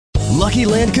Lucky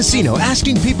Land Casino,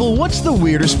 asking people, what's the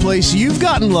weirdest place you've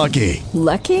gotten lucky?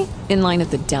 Lucky? In line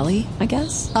at the deli, I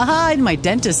guess? Aha, in my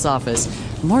dentist's office.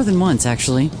 More than once,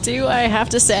 actually. Do I have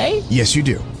to say? Yes, you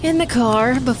do. In the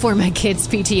car before my kids'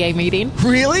 PTA meeting.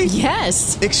 Really?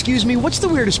 Yes. Excuse me, what's the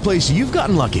weirdest place you've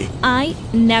gotten lucky? I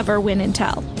never win and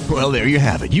tell. Well, there you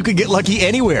have it. You can get lucky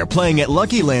anywhere, playing at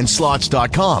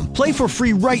LuckyLandSlots.com. Play for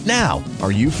free right now.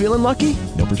 Are you feeling lucky?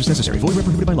 No purchase necessary. Void where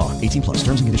prohibited by law. 18 plus.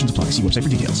 Terms and conditions apply. See website for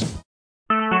details.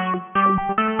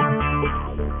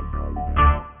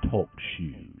 Talk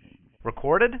shoes.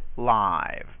 Recorded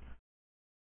live.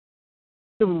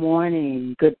 Good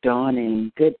morning, good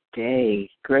dawning, good day,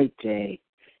 great day.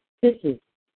 This is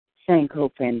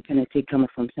Sankofainfinity coming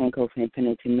from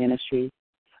Sankofainfinity Ministry.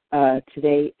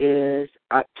 Today is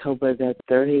October the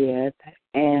 30th,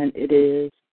 and it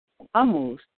is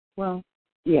almost, right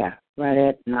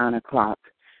at 9 o'clock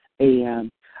a.m.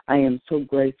 I am so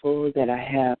grateful that I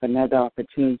have another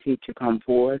opportunity to come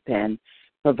forth and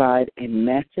provide a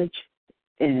message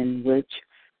in which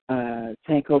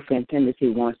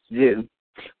Sankofainfinity wants to do.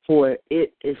 For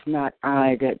it is not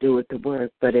I that doeth the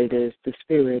work, but it is the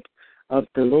Spirit of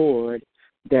the Lord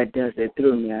that does it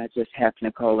through me. I just happen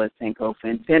to call it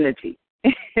Sankofainfinity,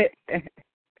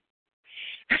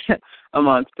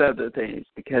 amongst other things,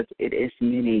 because it is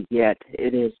many, yet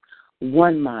it is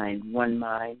one mind, one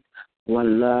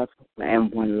love,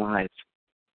 and one life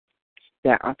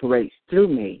that operates through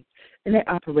me. And it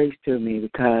operates through me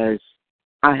because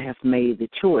I have made the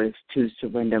choice to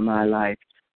surrender my life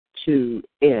to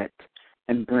it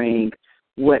and bring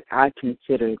what I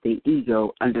consider the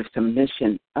ego under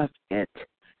submission of it.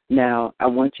 Now, I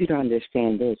want you to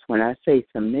understand this. When I say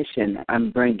submission, I'm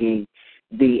bringing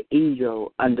the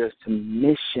ego under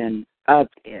submission of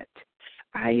it.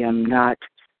 I am not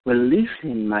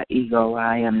releasing my ego.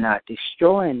 I am not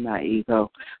destroying my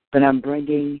ego, but I'm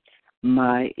bringing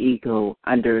my ego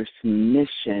under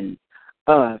submission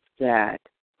of that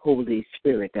Holy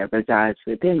Spirit that resides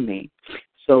within me.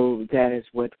 So that is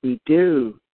what we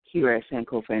do here at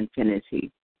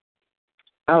Sankofainfinity.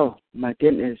 Oh, my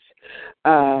goodness.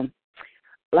 Last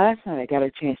night I got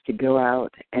a chance to go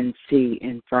out and see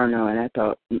Inferno, and I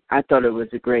thought it was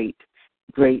a great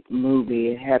movie.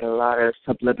 It had a lot of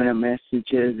subliminal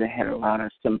messages. It had a lot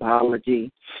of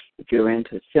symbology. If you're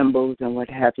into symbols and what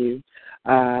have you,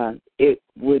 it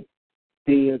would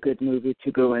be a good movie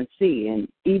to go and see. And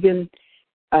even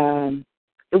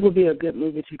it would be a good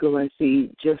movie to go and see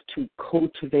just to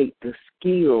cultivate the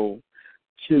skill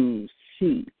to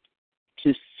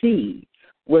see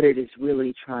what it is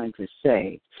really trying to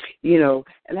say.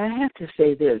 And I have to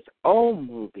say this, all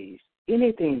movies,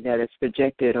 anything that is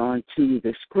projected onto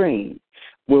the screen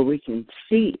where we can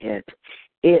see it,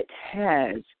 it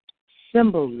has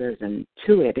symbolism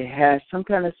to it. It has some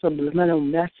kind of subliminal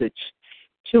message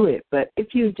to it. But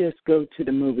if you just go to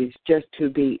the movies just to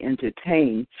be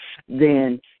entertained,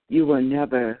 then you will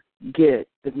never get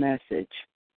the message.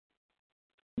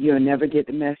 You'll never get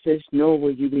the message, nor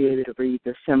will you be able to read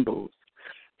the symbols.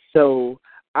 So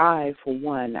I, for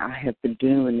one, I have been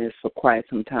doing this for quite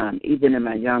some time. Even in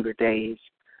my younger days,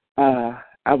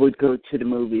 I would go to the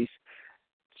movies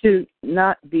to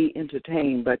not be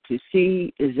entertained, but to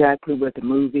see exactly what the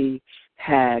movie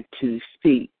had to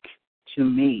speak to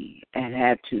me and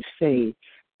had to say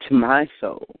to my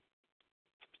soul.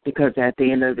 Because at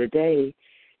the end of the day,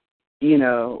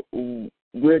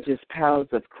 we're just piles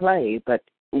of clay, but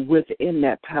within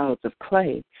that piles of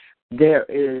clay, there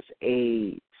is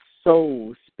a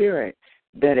soul spirit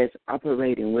that is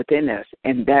operating within us,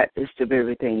 and that is the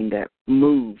very thing that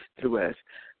moves through us,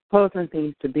 causing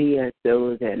things to be as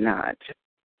though they're not,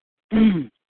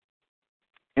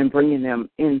 and bringing them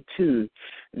into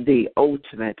the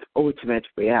ultimate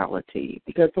reality.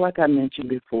 Because like I mentioned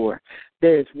before,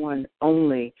 there's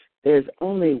only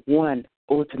one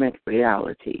ultimate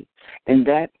reality, and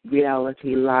that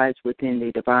reality lies within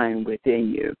the divine within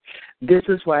you. This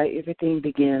is why everything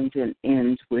begins and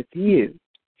ends with you.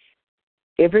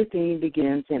 Everything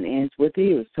begins and ends with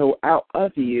you. So out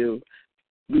of you,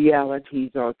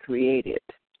 realities are created.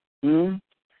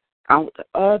 Out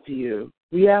of you,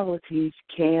 realities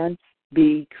can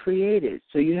be created.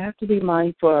 So you have to be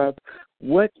mindful of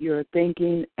what you're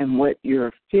thinking and what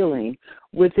you're feeling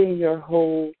within your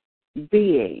whole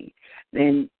being.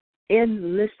 And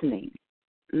in listening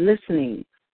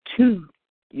to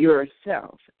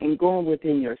yourself and going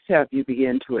within yourself, you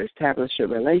begin to establish a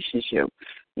relationship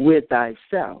with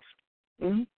thyself.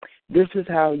 This is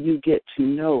how you get to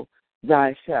know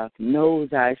thyself. Know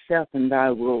thyself, and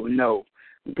thou will know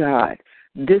God.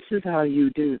 This is how you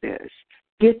do this.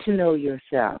 Get to know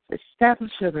yourself.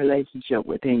 Establish a relationship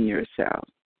within yourself.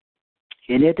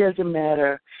 And it doesn't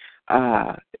matter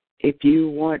if you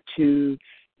want to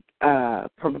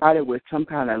provide it with some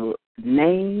kind of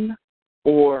name,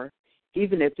 or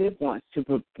even if it wants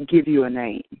to give you a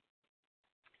name.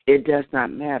 It does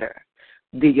not matter.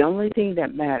 The only thing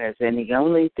that matters and the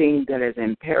only thing that is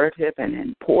imperative and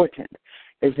important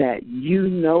is that you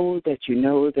know that you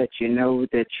know that you know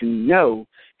that you know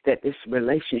that this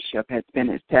relationship has been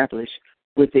established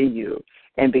within you.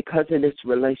 And because of this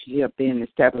relationship being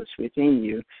established within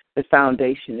you, the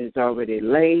foundation is already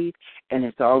laid and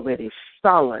it's already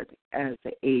solid as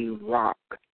a rock.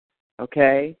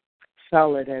 Okay?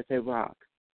 Solid as a rock.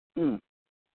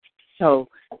 So,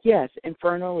 yes,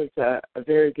 Inferno is a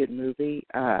very good movie.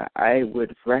 I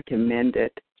would recommend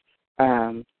it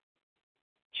to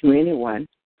anyone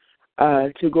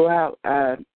to go out.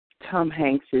 Tom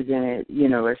Hanks is in it. You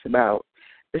know,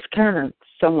 it's kind of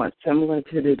somewhat similar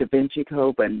to the Da Vinci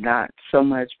Code, but not so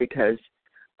much, because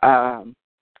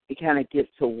it kind of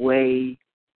gets away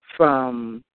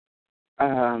from,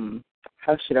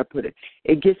 how should I put it?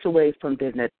 It gets away from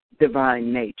the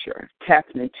divine nature,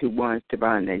 tapping into one's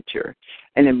divine nature,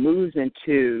 and it moves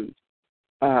into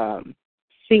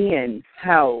seeing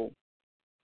how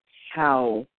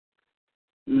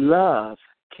love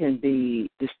can be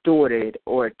distorted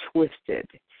or twisted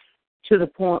to the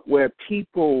point where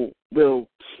people will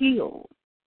kill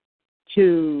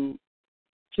to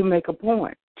make a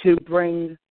point, to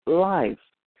bring life.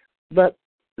 But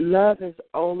love is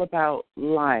all about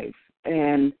life.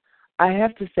 And I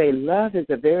have to say, love is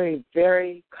a very,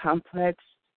 very complex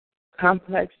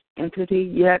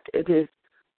entity, yet it is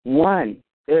one.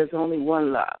 There's only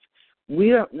one love. We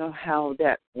don't know how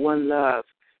that one love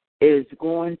is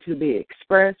going to be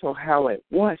expressed or how it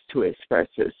wants to express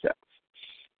itself.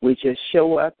 We just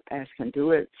show up as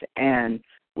conduits and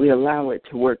we allow it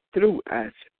to work through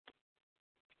us,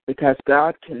 because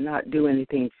God cannot do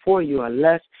anything for you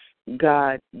unless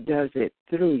God does it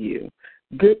through you.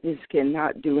 Goodness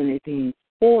cannot do anything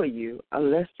for you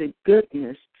unless the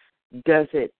goodness does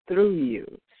it through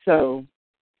you. So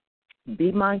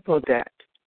be mindful of that.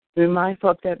 Be mindful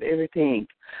of that everything.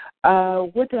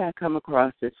 What did I come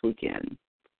across this weekend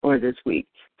or this week?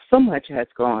 So much has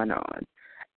gone on.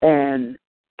 And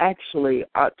actually,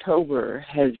 October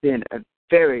has been a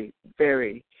very,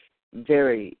 very,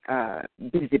 very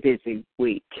busy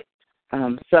week.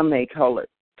 Some may call it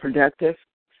productive,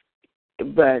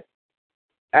 but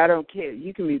I don't care.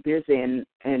 You can be busy and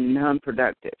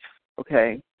non-productive,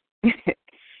 okay?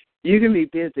 You can be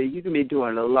busy. You can be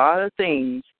doing a lot of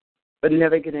things, but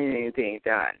never getting anything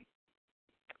done.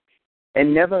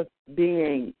 And never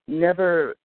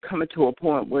coming to a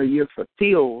point where you're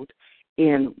fulfilled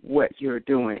in what you're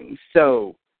doing.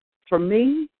 So for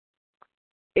me,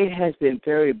 it has been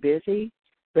very busy,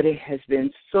 but it has been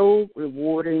so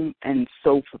rewarding and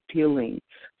so fulfilling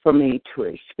for me to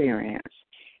experience.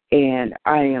 And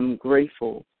I am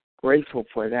grateful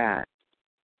for that.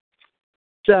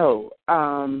 So,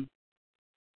 I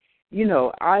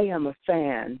am a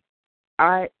fan.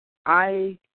 I've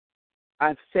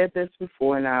said this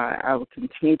before, and I will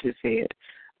continue to say it.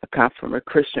 I come from a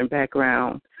Christian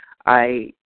background.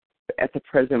 At the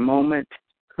present moment,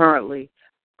 currently,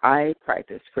 I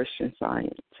practice Christian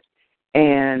Science.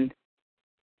 And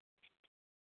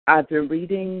I've been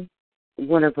reading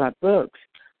one of my books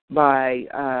by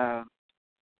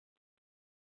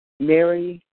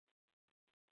Mary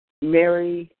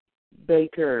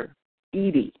Baker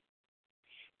Eddy,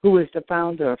 who is the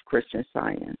founder of Christian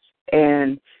Science.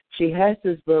 And she has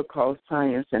this book called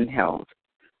Science and Health.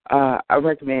 I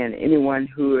recommend anyone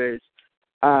who is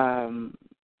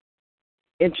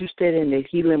interested in the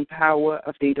healing power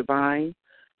of the divine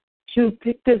to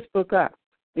pick this book up,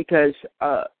 because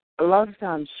a lot of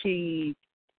times she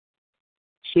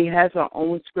has her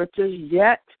own scriptures,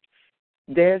 yet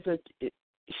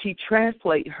she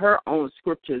translates her own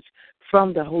scriptures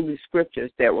from the Holy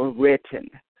Scriptures that were written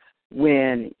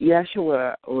when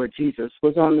Yeshua or Jesus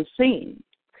was on the scene.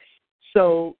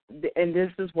 So, and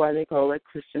this is why they call it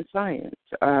Christian Science.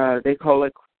 They call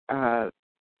it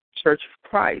Church of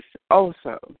Christ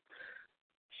also.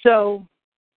 So,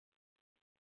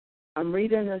 I'm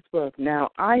reading this book. Now,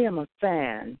 I am a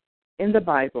fan, in the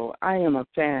Bible, I am a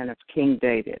fan of King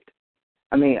David.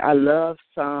 I mean, I love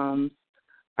Psalms.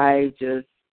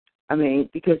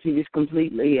 Because he was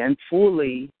completely and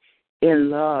fully in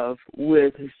love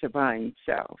with his divine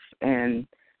self. And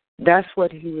that's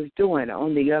what he was doing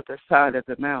on the other side of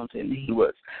the mountain. He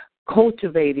was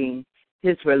cultivating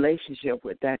his relationship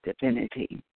with that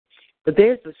divinity. But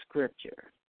there's a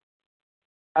scripture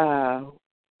of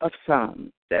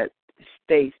Psalms that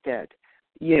states that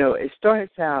it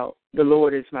starts out, the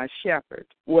Lord is my shepherd.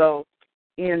 Well,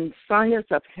 in science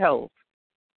of health,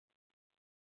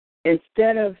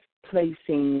 instead of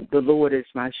placing the Lord as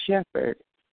my shepherd,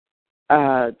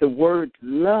 the word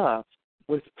love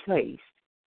was placed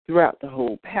throughout the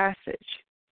whole passage.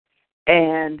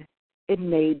 And it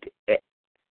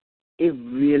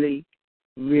really,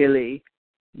 really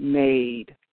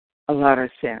made a lot of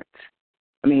sense.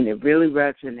 I mean, it really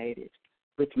resonated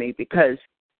with me because,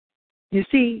 you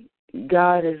see,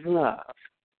 God is love.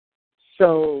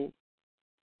 So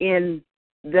in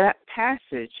that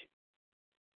passage,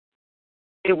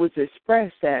 it was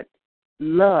expressed that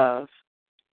love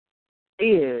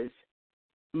is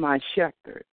my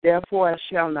shepherd. Therefore I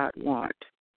shall not want.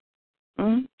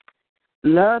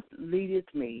 Love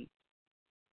leadeth me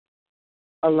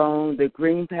along the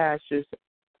green pastures.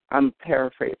 I'm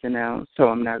paraphrasing now, so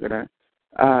I'm not going to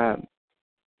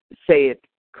say it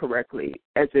correctly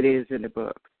as it is in the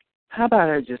book. How about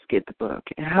I just get the book,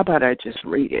 and how about I just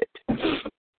read it?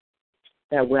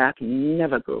 That way I can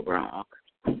never go wrong.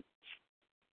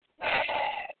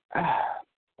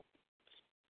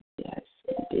 Yes,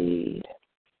 indeed.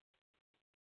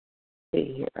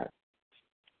 See here.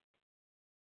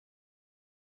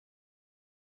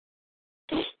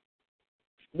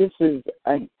 This is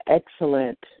an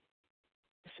excellent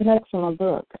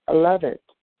book. I love it.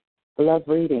 I love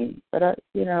reading, but I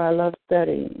love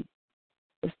studying.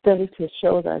 I study to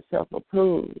show thyself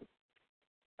approved,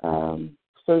 so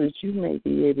that you may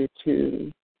be able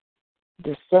to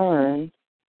discern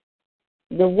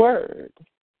the word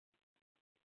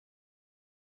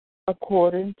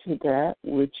according to that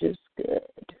which is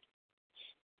good.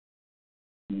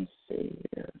 Let's see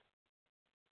here.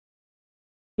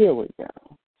 Here we go.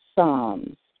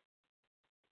 Psalms.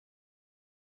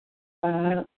 I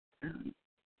don't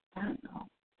know.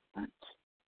 I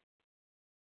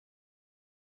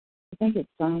think it's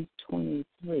Psalms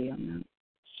 23. I'm not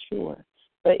sure.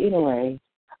 But anyway,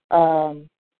 I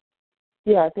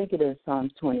think it is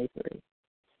Psalms 23.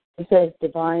 It says,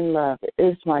 divine love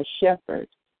is my shepherd.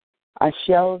 I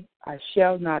shall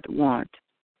not want.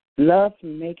 Love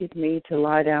maketh me to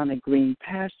lie down in green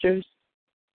pastures.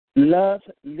 Love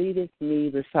leadeth me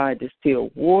beside the still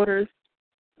waters.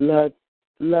 Love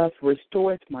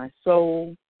restoreth my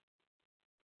soul,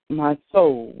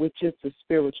 which is the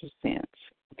spiritual sense.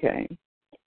 Okay.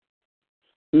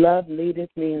 Love leadeth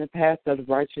me in the path of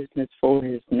righteousness for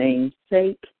his name's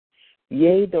sake.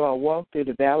 Yea, though I walk through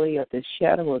the valley of the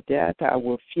shadow of death, I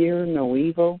will fear no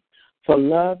evil, for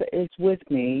love is with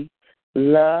me.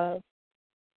 Love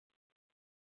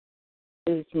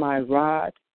is my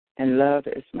rod, and love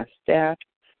is my staff.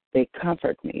 They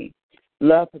comfort me.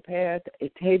 Love prepareth a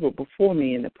table before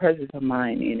me in the presence of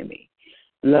mine enemy.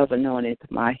 Love anointeth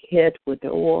my head with the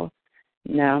oil.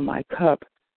 Now my cup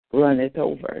runneth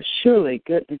over. Surely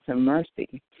goodness and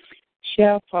mercy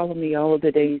shall follow me all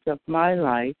the days of my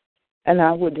life, and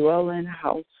I will dwell in the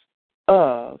house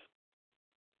of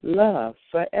love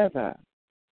forever.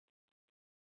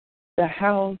 The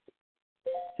house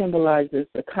symbolizes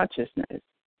the consciousness,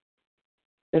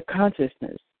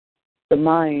 the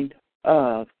mind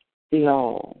of the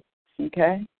all.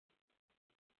 Okay?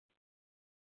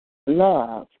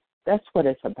 Love, that's what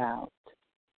it's about.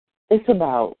 It's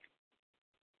about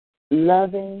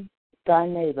loving thy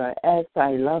neighbor as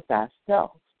thy love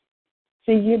thyself.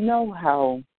 See, you know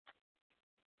how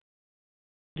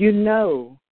you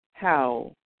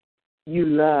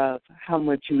love, how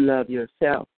much you love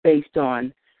yourself based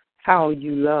on how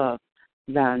you love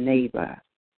thy neighbor.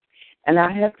 And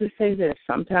I have to say that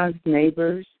sometimes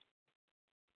neighbors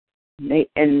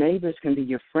can be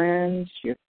your friends,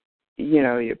 your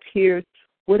peers,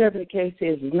 whatever the case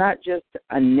is. It's not just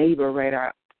a neighbor right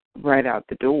out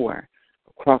the door,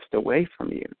 across the way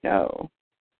from you. No.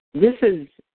 This is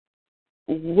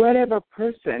whatever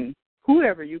person,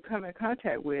 whoever you come in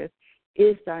contact with,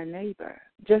 is thy neighbor,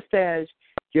 just as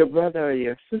your brother or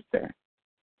your sister.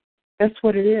 That's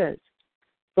what it is.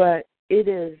 But it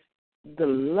is the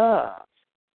love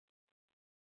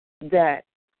that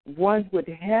one would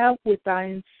have with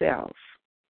thyself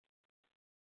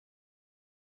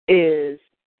is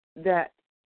that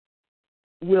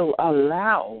will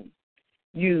allow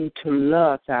you to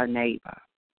love thy neighbor.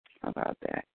 How about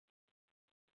that?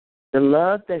 The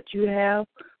love that you have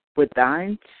with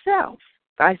thyself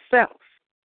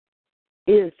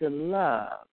is the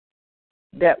love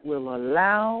that will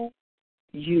allow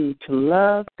you to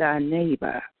love thy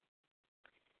neighbor.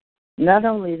 Not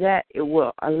only that, it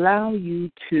will allow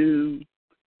you to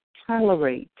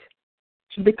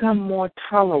become more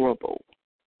tolerable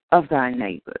of thy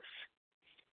neighbors.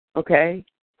 Okay?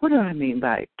 What do I mean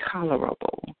by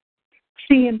tolerable?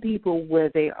 Seeing people where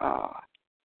they are,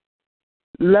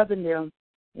 loving them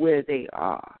where they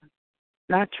are,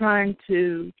 not trying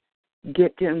to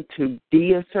get them to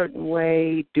be a certain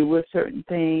way, do a certain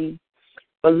thing,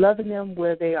 but loving them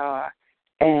where they are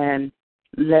and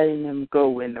letting them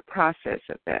go in the process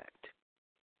of that.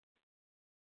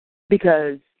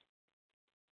 Because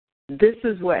this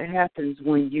is what happens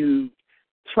when you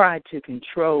try to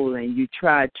control and you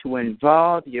try to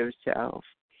involve yourself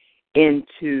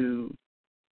into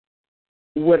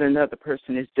what another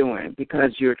person is doing,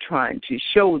 because you're trying to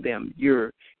show them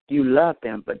you love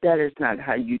them, but that is not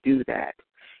how you do that.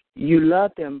 You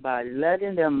love them by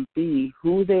letting them be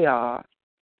who they are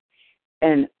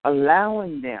and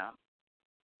allowing them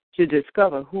to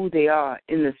discover who they are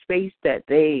in the space that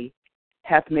they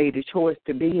have made a choice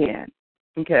to be in,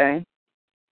 okay?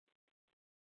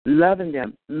 Loving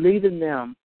them, leaving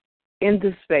them in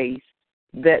the space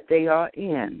that they are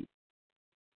in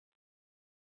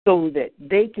so that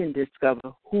they can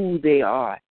discover who they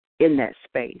are in that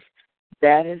space.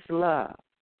 That is love.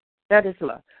 That is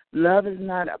love. Love is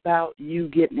not about you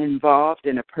getting involved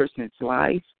in a person's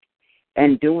life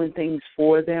and doing things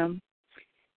for them,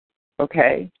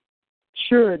 okay?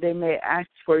 Sure, they may ask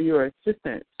for your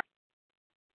assistance,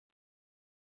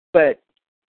 but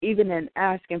even in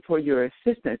asking for your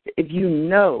assistance, if you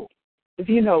know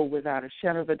without a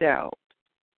shadow of a doubt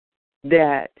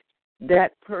that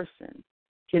that person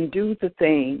can do the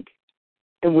thing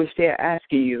in which they're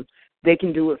asking you, they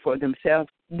can do it for themselves,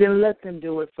 then let them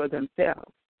do it for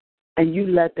themselves. And you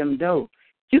let them know,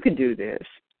 you can do this.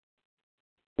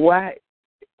 Why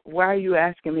are you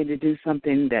asking me to do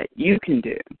something that you can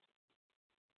do?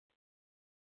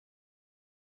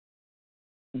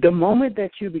 The moment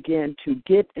that you begin to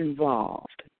get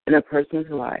involved in a person's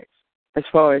life, as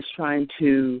far as trying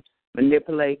to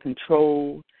manipulate,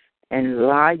 control, and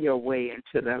lie your way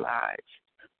into their lives,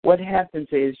 what happens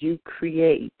is you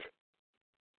create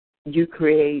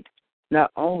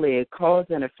not only a cause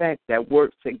and effect that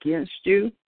works against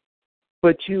you,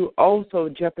 but you also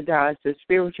jeopardize the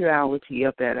spirituality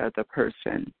of that other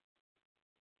person.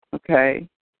 Okay?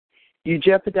 You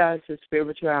jeopardize the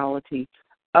spirituality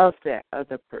of that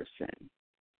other person.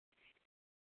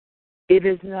 It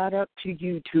is not up to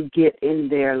you to get in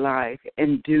their life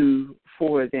and do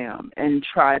for them and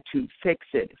try to fix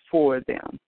it for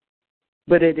them.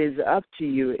 But it is up to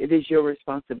you. It is your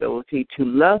responsibility to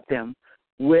love them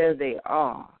where they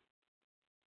are.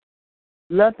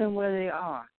 Love them where they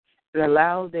are and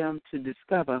allow them to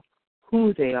discover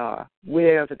who they are,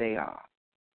 wherever they are.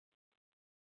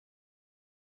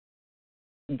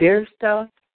 Their stuff,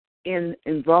 in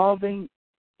involving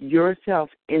yourself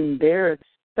in their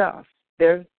stuff,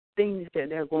 their things that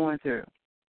they're going through,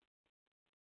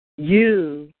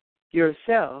 you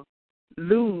yourself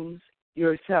lose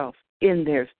yourself in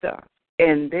their stuff.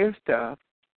 And their stuff,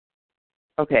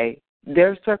 okay,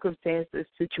 their circumstances,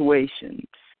 situations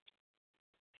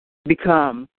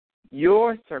become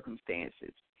your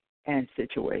circumstances and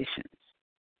situations.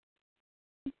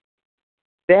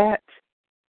 That's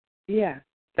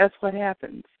what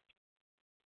happens.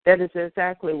 That is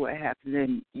exactly what happens.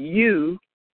 And you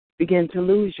begin to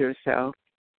lose yourself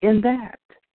in that.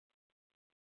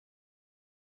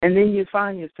 And then you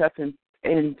find yourself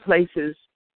in places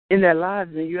in their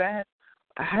lives and you ask,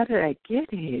 how did I get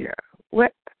here?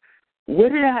 What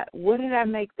did I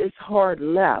make this hard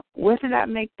left? What did I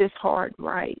make this hard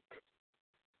right?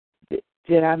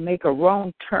 Did I make a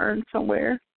wrong turn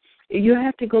somewhere? You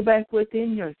have to go back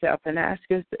within yourself and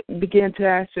begin to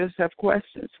ask yourself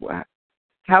questions. Why?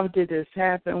 How did this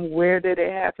happen? Where did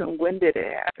it happen? When did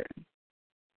it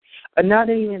happen? Not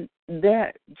even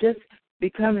that, just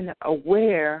becoming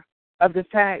aware of the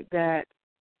fact that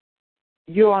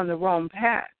you're on the wrong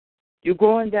path. You're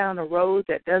going down a road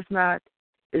that is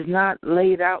not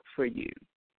laid out for you.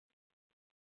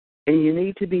 And you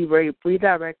need to be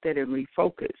redirected and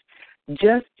refocused.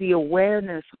 Just the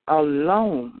awareness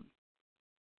alone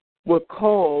will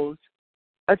cause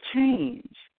a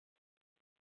change.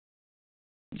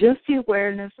 Just the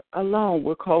awareness alone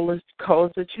will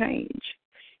cause a change.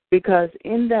 Because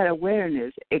in that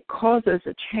awareness, it causes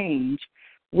a change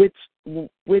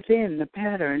within the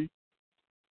pattern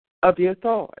of your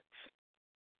thoughts.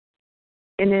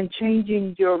 And in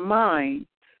changing your mind,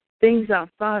 things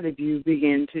outside of you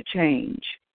begin to change.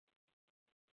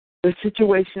 The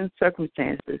situations,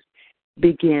 circumstances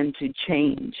begin to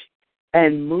change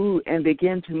and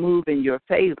begin to move in your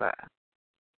favor,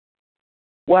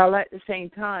 while at the same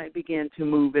time begin to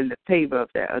move in the favor of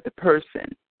that other person.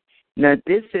 Now,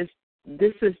 this is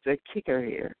the kicker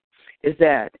here, is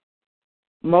that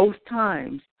most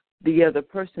times the other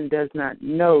person does not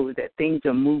know that things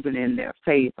are moving in their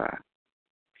favor.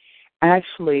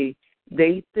 Actually,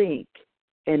 they think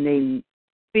and they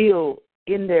feel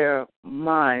in their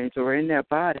minds or in their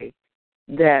body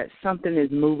that something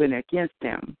is moving against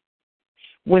them,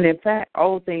 when in fact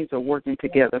all things are working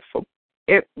together for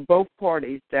both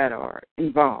parties that are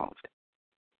involved.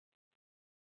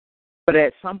 But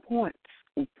at some point,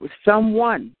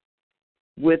 someone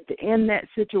within that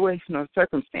situation or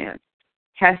circumstance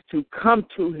has to come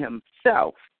to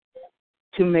himself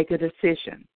to make a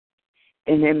decision.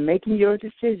 And in making your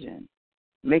decision,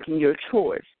 making your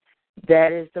choice,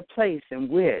 that is the place in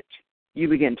which you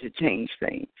begin to change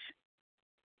things.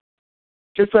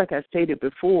 Just like I stated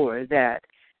before, that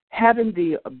having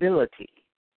the ability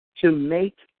to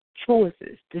make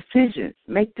choices,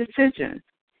 make decisions,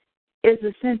 is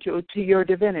essential to your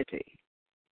divinity,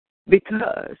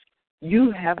 because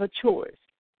you have a choice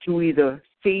to either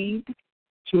feed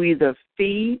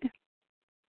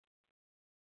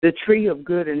the tree of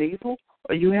good and evil,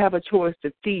 or you have a choice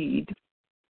to feed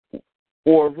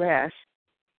or rest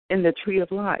in the tree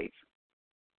of life.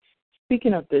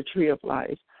 Speaking of the tree of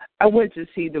life, I went to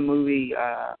see the movie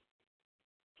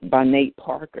by Nate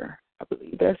Parker, I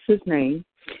believe that's his name,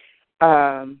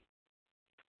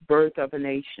 Birth of a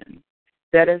Nation.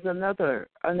 That is another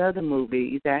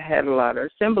movie that had a lot of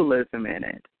symbolism in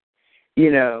it. You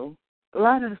know, a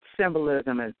lot of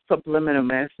symbolism and subliminal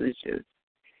messages.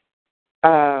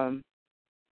 And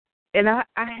I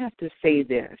have to say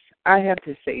this.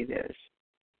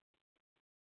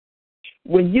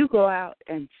 When you go out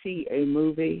and see a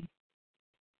movie,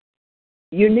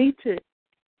 it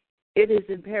is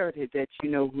imperative that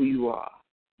you know who you are,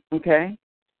 okay?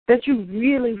 That you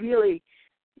really, really,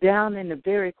 down in the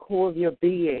very core of your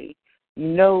being,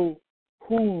 know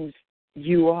whose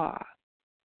you are,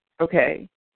 okay?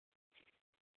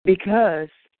 Because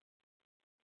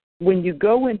when you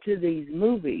go into these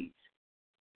movies,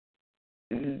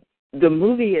 the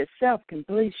movie itself can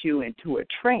place you into a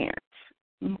trance,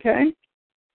 okay?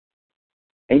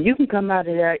 And you can come out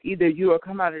of that, either you will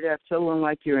come out of that feeling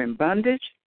like you're in bondage,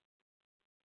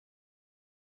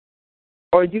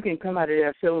 or you can come out of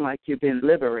that feeling like you've been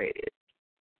liberated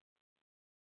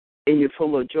and you're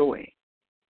full of joy.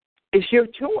 It's your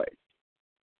choice.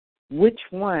 Which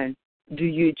one do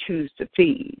you choose to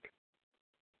feed?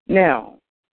 Now,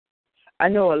 I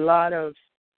know a lot of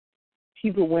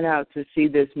people went out to see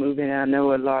this movie, and I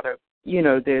know a lot of,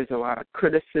 there's a lot of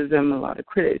criticism, a lot of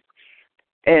critics,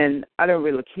 and I don't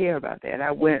really care about that.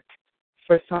 I went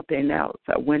for something else.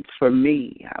 I went for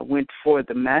me. I went for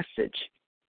the message.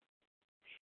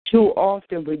 Too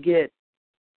often we get,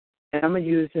 and I'm going to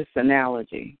use this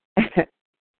analogy.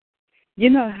 You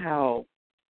know how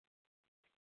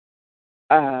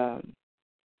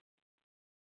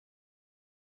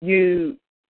you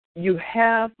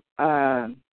have,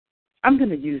 I'm going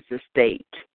to use the steak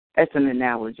as an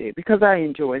analogy because I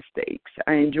enjoy steaks.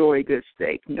 I enjoy a good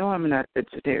steak. No, I'm not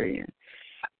vegetarian.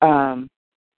 But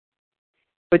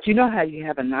you know how you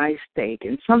have a nice steak,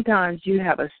 and sometimes you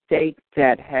have a steak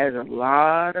that has a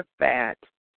lot of fat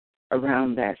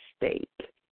around that steak.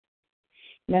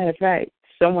 Matter of fact,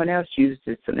 someone else used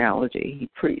this analogy. He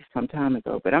preached some time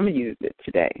ago, but I'm going to use it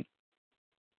today.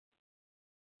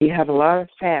 You have a lot of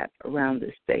fat around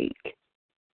the steak.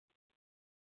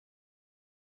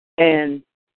 And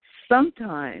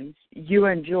sometimes you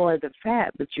enjoy the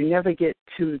fat, but you never get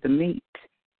to the meat.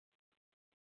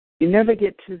 You never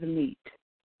get to the meat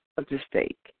of the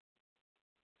steak.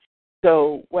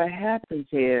 So what happens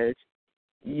is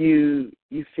you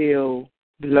feel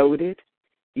bloated,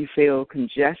 you feel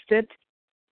congested,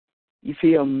 you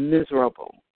feel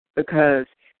miserable because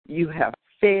you have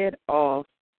fed off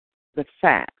the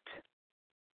fat.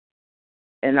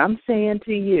 And I'm saying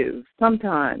to you,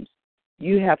 sometimes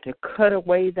you have to cut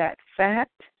away that fat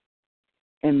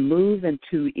and move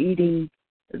into eating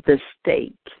the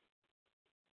steak.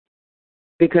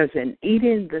 Because in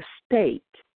eating the steak,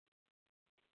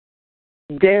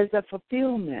 there's a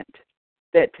fulfillment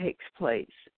that takes place.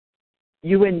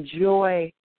 You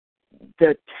enjoy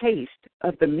the taste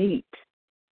of the meat,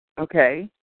 okay?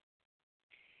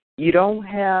 You don't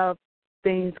have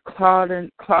things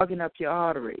clogging up your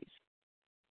arteries,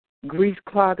 grease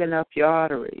clogging up your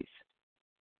arteries.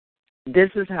 This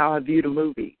is how I view the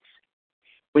movies.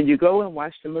 When you go and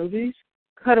watch the movies,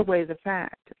 cut away the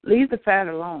fat. Leave the fat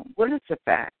alone. What is the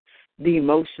fat? The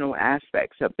emotional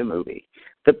aspects of the movie.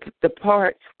 The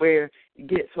parts where you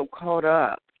get so caught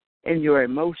up in your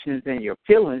emotions and your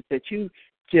feelings that you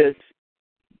just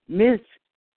miss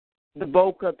the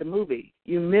bulk of the movie.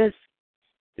 You miss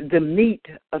the meat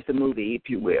of the movie, if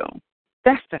you will.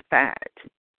 That's the fat.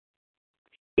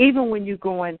 Even when you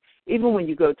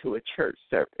go to a church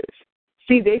service,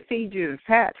 see, they feed you the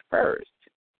fat first.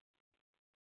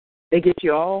 They get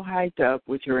you all hyped up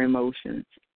with your emotions.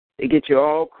 They get you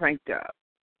all cranked up,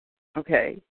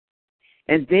 okay?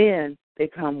 And then they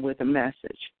come with a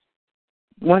message.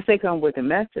 Once they come with a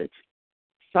message,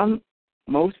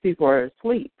 most people are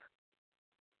asleep.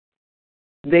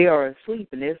 They are asleep,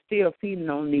 and they're still feeding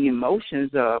on the emotions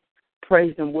of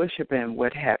praise and worship and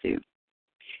what have you.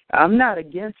 I'm not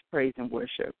against praise and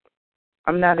worship.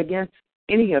 I'm not against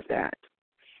any of that.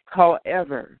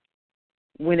 However,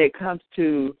 when it comes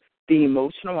to the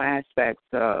emotional aspects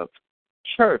of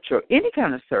church or any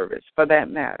kind of service for that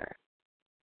matter,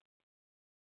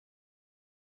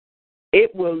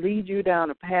 it will lead you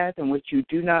down a path in which you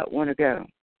do not want to go.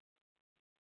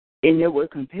 And it will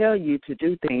compel you to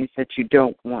do things that you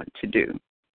don't want to do.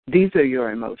 These are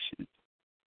your emotions.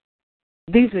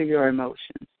 These are your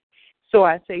emotions. So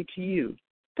I say to you,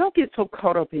 don't get so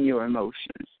caught up in your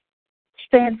emotions.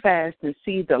 Stand fast and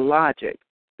see the logic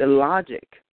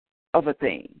of a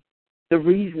thing, the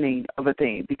reasoning of a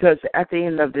thing. Because at the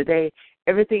end of the day,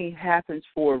 everything happens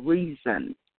for a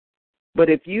reason. But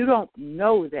if you don't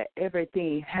know that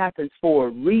everything happens for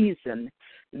a reason,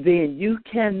 then you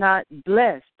cannot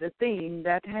bless the thing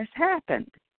that has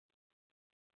happened.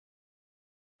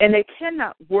 And they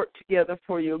cannot work together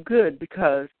for your good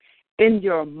because in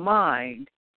your mind,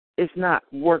 it's not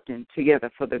working together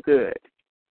for the good.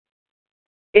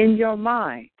 In your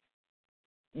mind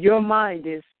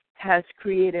has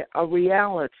created a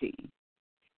reality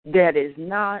that is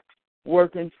not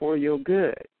working for your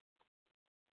good.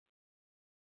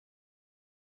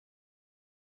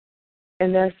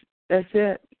 And that's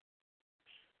it.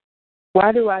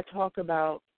 Why was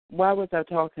I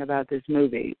talking about this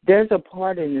movie? There's a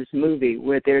part in this movie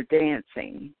where they're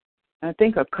dancing. I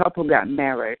think a couple got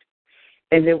married,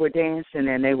 and they were dancing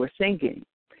and they were singing.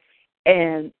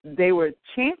 And they were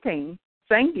singing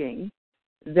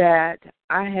that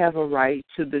I have a right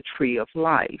to the tree of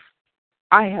life.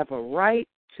 I have a right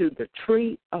to the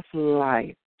tree of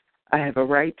life. I have a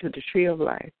right to the tree of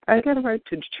life. I got a right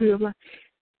to the tree of life.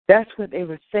 That's what they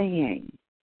were saying.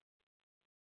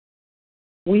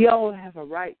 We all have a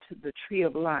right to the tree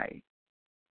of life.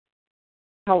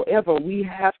 However, we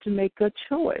have to make a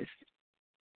choice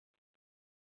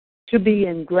to be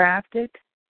engrafted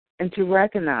and to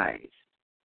recognize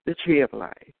the tree of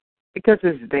life because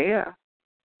it's there.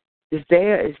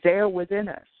 It's there within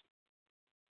us.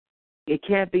 It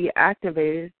can't be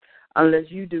activated unless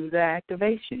you do the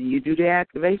activation. You do the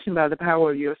activation by the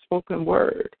power of your spoken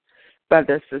word, by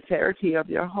the sincerity of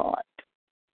your heart,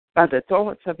 by the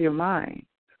thoughts of your mind,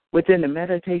 within the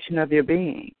meditation of your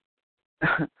being,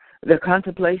 the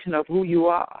contemplation of who you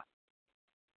are.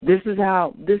 This is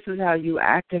how you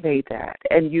activate that,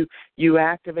 and you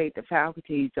activate the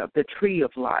faculties of the tree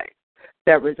of life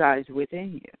that resides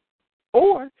within you.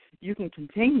 Or you can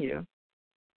continue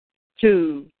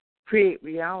to create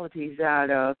realities out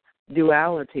of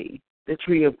duality, the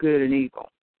tree of good and evil,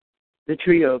 the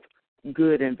tree of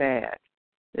good and bad,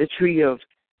 the tree of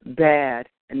bad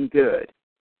and good.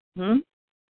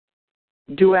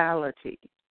 Duality,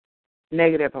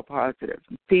 negative or positive,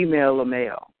 female or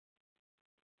male.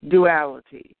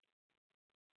 Duality.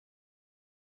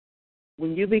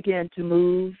 When you begin to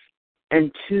move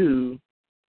into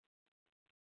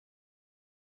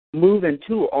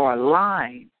or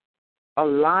align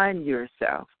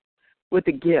yourself with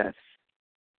the gifts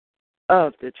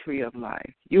of the tree of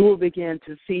life, you will begin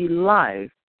to see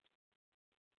life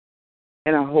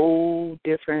in a whole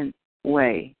different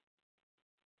way.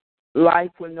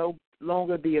 Life will no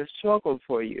longer be a struggle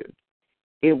for you.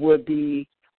 It will be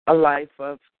a life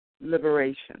of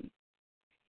liberation.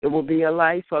 It will be a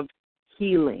life of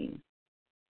healing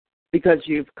because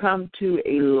you've come to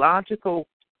a logical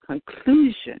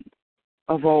conclusion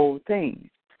of all things.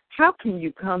 How can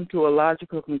you come to a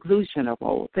logical conclusion of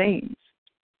all things?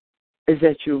 Is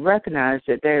that you recognize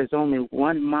that there is only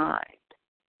one mind,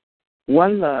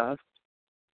 one love,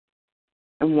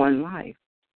 and one life.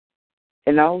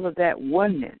 And all of that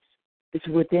oneness is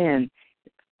within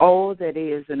all that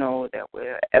is and all that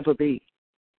will ever be.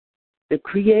 The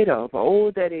creator of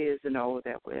all that is and all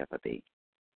that will ever be.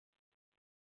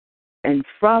 And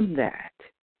from that,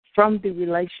 from the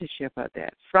relationship of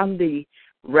that, from the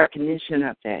recognition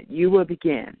of that, you will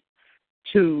begin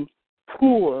to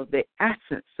pull the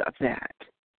essence of that.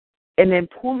 And in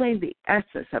pulling the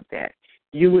essence of that,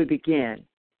 you will begin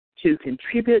to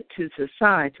contribute to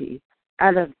society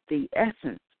out of the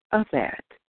essence of that,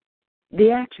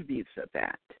 the attributes of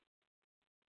that.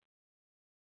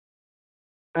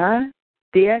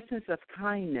 The essence of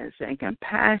kindness and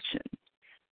compassion,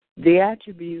 the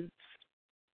attributes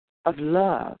of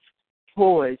love,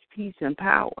 poise, peace, and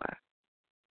power.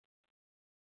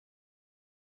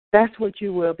 That's what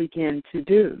you will begin to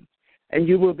do. And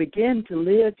you will begin to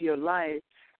live your life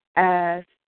as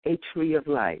a tree of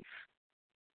life.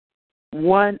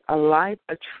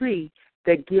 A tree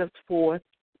that gives forth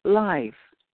life.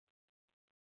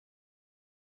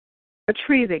 A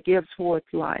tree that gives forth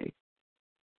life.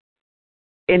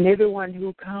 And everyone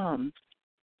who comes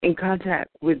in contact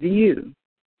with you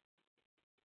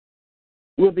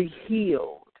will be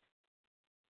healed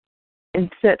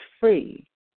and set free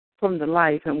from the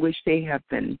life in which they have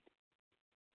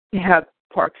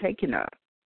partaken of.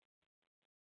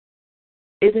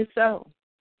 It is so.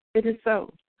 It is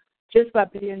so. Just by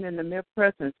being in the mere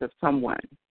presence of someone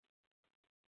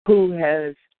who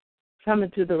has come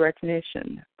into the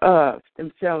recognition of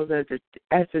themselves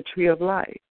as a tree of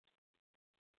life,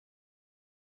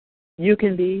 you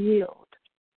can be healed.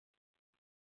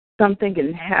 Something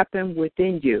can happen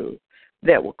within you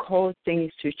that will cause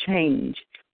things to change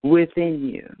within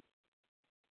you.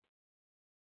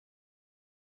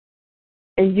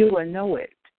 And you will know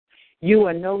it. You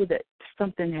will know that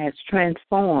something has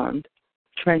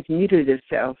transmuted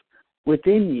itself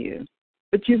within you,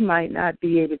 but you might not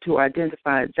be able to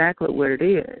identify exactly what it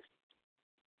is.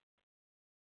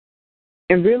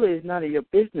 And really, it's none of your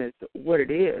business what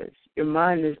it is. Your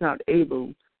mind is not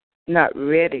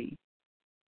ready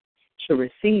to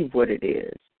receive what it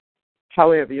is.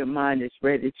 However, your mind is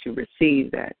ready to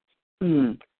receive that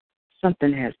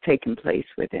something has taken place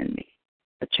within me.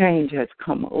 A change has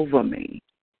come over me.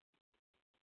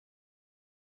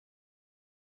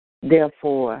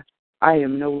 Therefore, I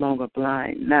am no longer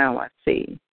blind. Now I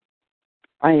see.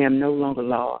 I am no longer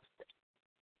lost,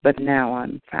 but now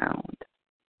I'm found.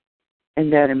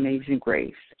 And that amazing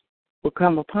grace will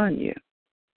come upon you.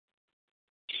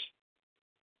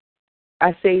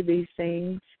 I say these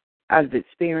things out of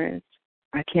experience.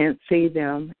 I can't say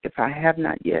them if I have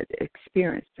not yet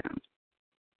experienced them.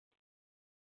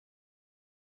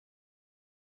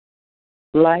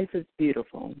 Life is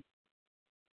beautiful.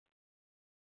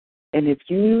 And if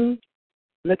you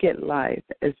look at life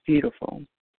as beautiful,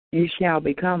 you shall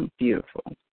become beautiful.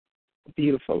 A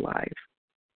beautiful life.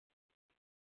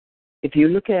 If you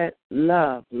look at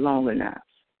love long enough,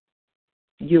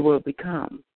 you will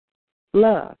become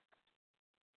love.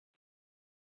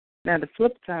 Now, the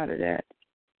flip side of that,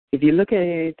 if you look at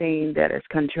anything that is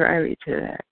contrary to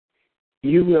that,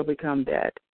 you will become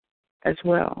that as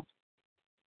well.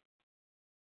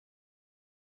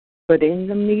 But in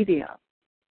the medium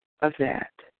of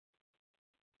that,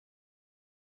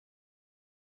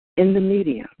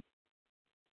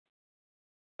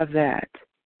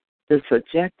 the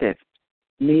subjective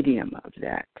medium of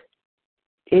that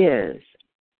is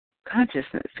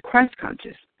consciousness, Christ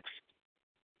consciousness,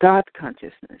 God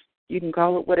consciousness. You can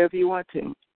call it whatever you want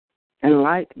to.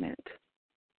 Enlightenment.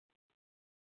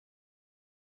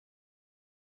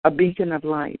 A beacon of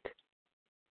light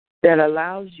that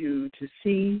allows you to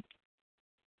see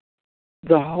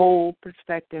the whole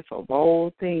perspective of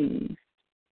all things.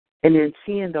 And in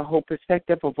seeing the whole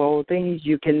perspective of all things,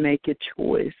 you can make a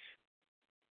choice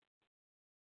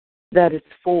that is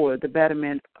for the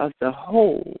betterment of the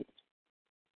whole.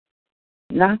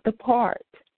 Not the part,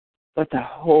 but the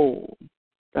whole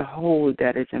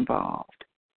that is involved.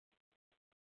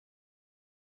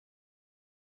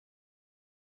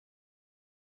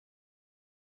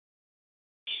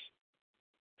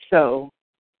 So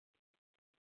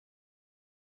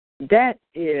that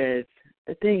is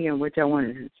the thing in which I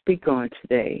wanted to speak on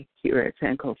today here at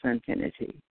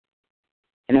Sankofainfinity.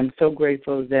 And I'm so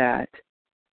grateful that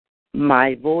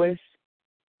my voice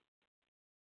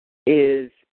is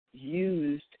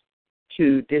used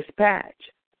to dispatch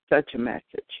such a message,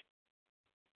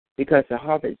 because the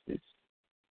harvest is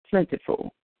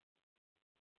plentiful,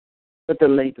 but the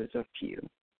labors are few.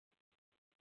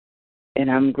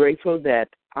 And I'm grateful that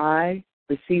I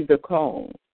received a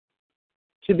call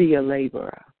to be a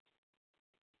laborer,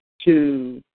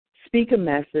 to speak a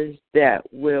message that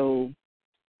will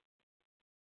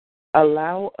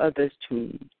allow others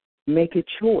to make a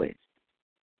choice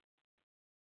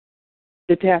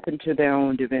to tap into their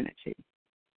own divinity,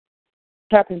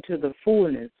 tap into the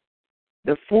fullest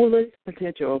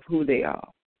potential of who they are.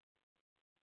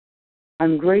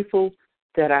 I'm grateful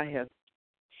that I have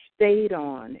stayed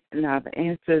on and I've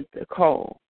answered the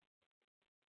call.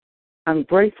 I'm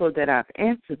grateful that I've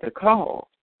answered the call,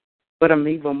 but I'm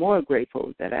even more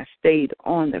grateful that I stayed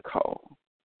on the call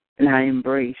and I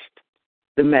embraced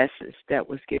the message that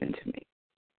was given to me.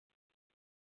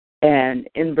 And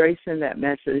embracing that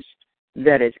message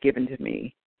that is given to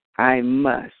me, I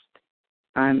must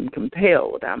I'm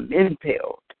compelled, I'm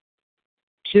impelled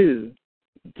to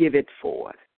give it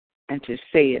forth and to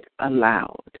say it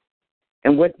aloud.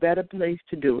 And what better place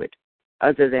to do it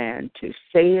other than to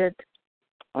say it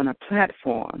on a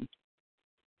platform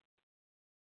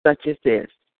such as this,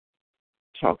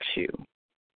 TalkShoe,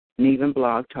 and even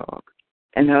Blog Talk,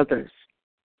 and others.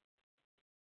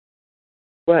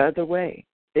 What other way?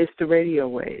 It's the radio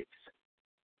waves.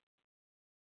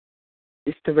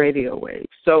 It's the radio waves.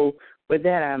 So with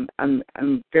that, I'm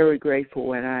very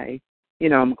grateful, and I'm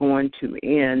going to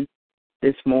end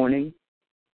this morning.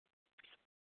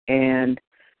 And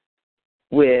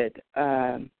with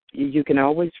you can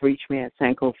always reach me at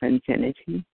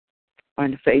Sankofainfinity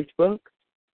on Facebook.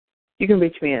 You can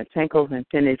reach me at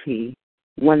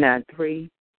Sankofainfinity193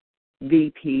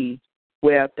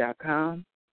 vpweb.com.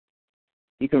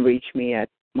 You can reach me at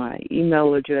my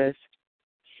email address,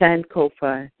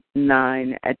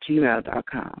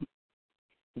 sankofa9@gmail.com.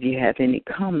 If you have any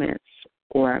comments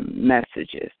or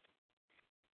messages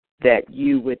that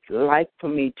you would like for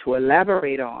me to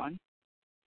elaborate on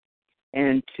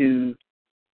and to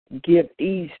give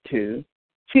ease to,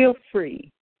 feel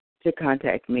free to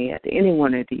contact me at any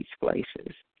one of these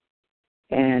places.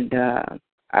 And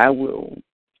I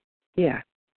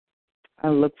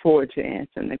look forward to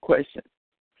answering the question.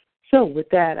 So with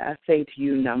that, I say to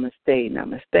you, namaste,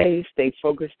 namaste. Stay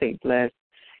focused, stay blessed,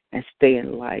 and stay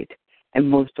in light. And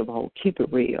most of all, keep it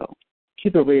real.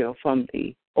 Keep it real from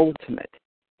the ultimate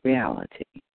reality.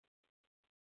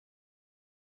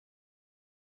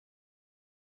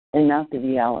 And not the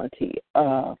reality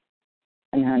of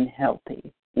an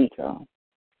unhealthy ego.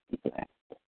 Be blessed.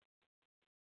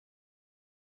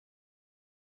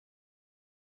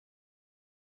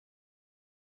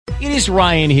 It is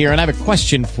Ryan here, and I have a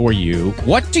question for you.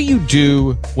 What do you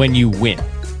do when you win?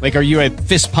 Like, are you a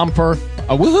fist pumper,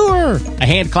 a woo-hooer, a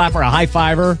hand clapper, a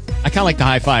high-fiver? I kind of like the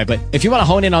high-five, but if you want to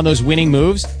hone in on those winning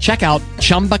moves, check out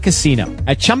Chumba Casino.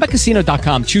 At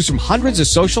ChumbaCasino.com, choose from hundreds of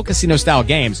social casino-style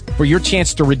games for your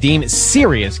chance to redeem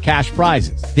serious cash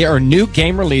prizes. There are new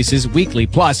game releases weekly,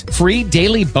 plus free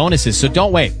daily bonuses, so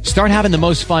don't wait. Start having the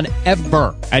most fun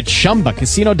ever at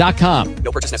ChumbaCasino.com.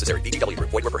 No purchase necessary. VGW Group.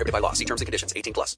 Void where prohibited by law. See terms and conditions. 18+.